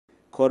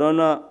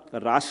Corona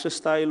రాష్ట్ర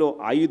స్థాయిలో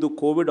 5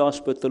 Covid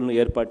ఆసుపత్రులను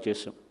ఏర్పాటు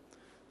చేశాం.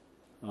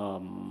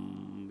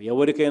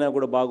 ఎవరికైనా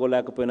కూడా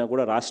బాగోలేకపోయినా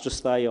కూడా రాష్ట్ర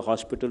స్థాయి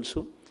హాస్పిటల్స్,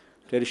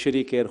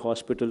 టెరిషరీ కేర్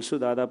హాస్పిటల్స్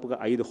దాదాపుగా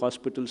 5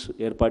 హాస్పిటల్స్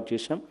ఏర్పాటు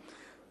చేశాం.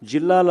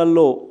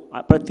 జిల్లాలలో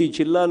ప్రతి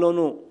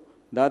జిల్లాలోనూ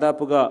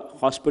దాదాపుగా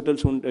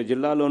హాస్పిటల్స్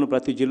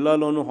ప్రతి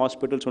జిల్లాలోనూ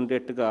హాస్పిటల్స్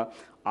ఉండేట్టుగా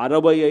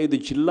 65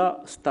 జిల్లా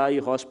స్థాయి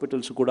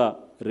హాస్పిటల్స్ కూడా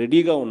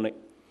రెడీగా ఉన్నాయి.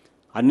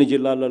 అన్ని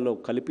జిల్లాలలో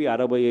కలిపి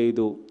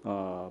 65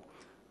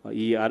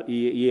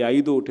 ఈ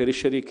 5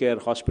 టెరిషరీ కేర్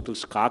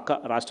హాస్పిటల్స్ కాక,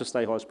 రాష్ట్ర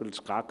స్థాయి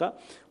హాస్పిటల్స్ కాక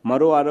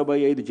మరో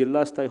 65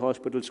 జిల్లా స్థాయి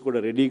హాస్పిటల్స్ కూడా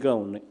రెడీగా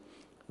ఉన్నాయి.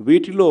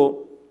 వీటిలో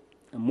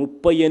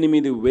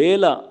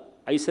 38,000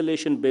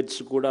 ఐసోలేషన్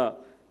బెడ్స్ కూడా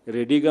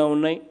రెడీగా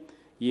ఉన్నాయి.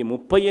 ఈ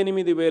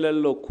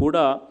 38,000లో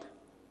కూడా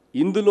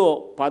ఇందులో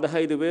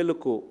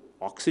 15,000కు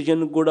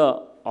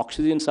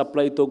ఆక్సిజన్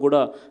సప్లైతో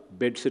కూడా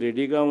బెడ్స్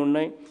రెడీగా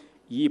ఉన్నాయి.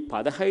 ఈ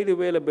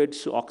 15,000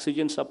 బెడ్స్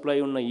ఆక్సిజన్ సప్లై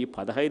ఉన్న ఈ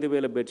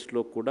 15,000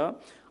 బెడ్స్లో కూడా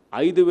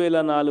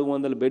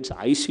 5,400 బెడ్స్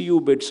ఐసీయూ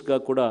బెడ్స్గా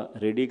కూడా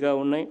రెడీగా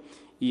ఉన్నాయి.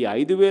 ఈ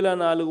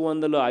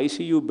 5,400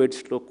 ఐసీయూ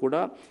బెడ్స్లో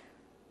కూడా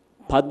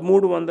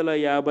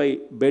 1,350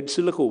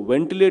 బెడ్స్లకు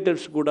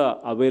వెంటిలేటర్స్ కూడా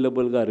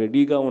అవైలబుల్గా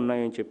రెడీగా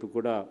ఉన్నాయని చెప్పి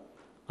కూడా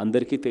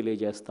అందరికీ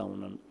తెలియజేస్తూ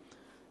ఉన్నాను.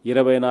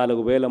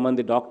 24,000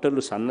 మంది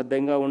డాక్టర్లు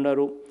సన్నద్ధంగా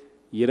ఉన్నారు.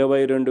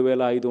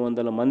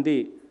 22,500 మంది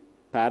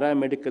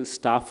పారామెడికల్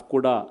స్టాఫ్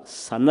కూడా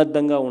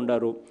సన్నద్ధంగా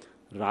ఉన్నారు.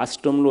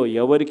 రాష్ట్రంలో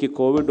ఎవరికి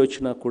కోవిడ్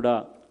వచ్చినా కూడా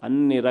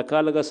అన్ని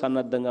రకాలుగా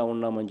సన్నద్ధంగా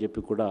ఉన్నామని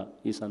చెప్పి కూడా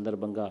ఈ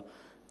సందర్భంగా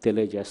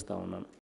తెలియజేస్తూ ఉన్నాను.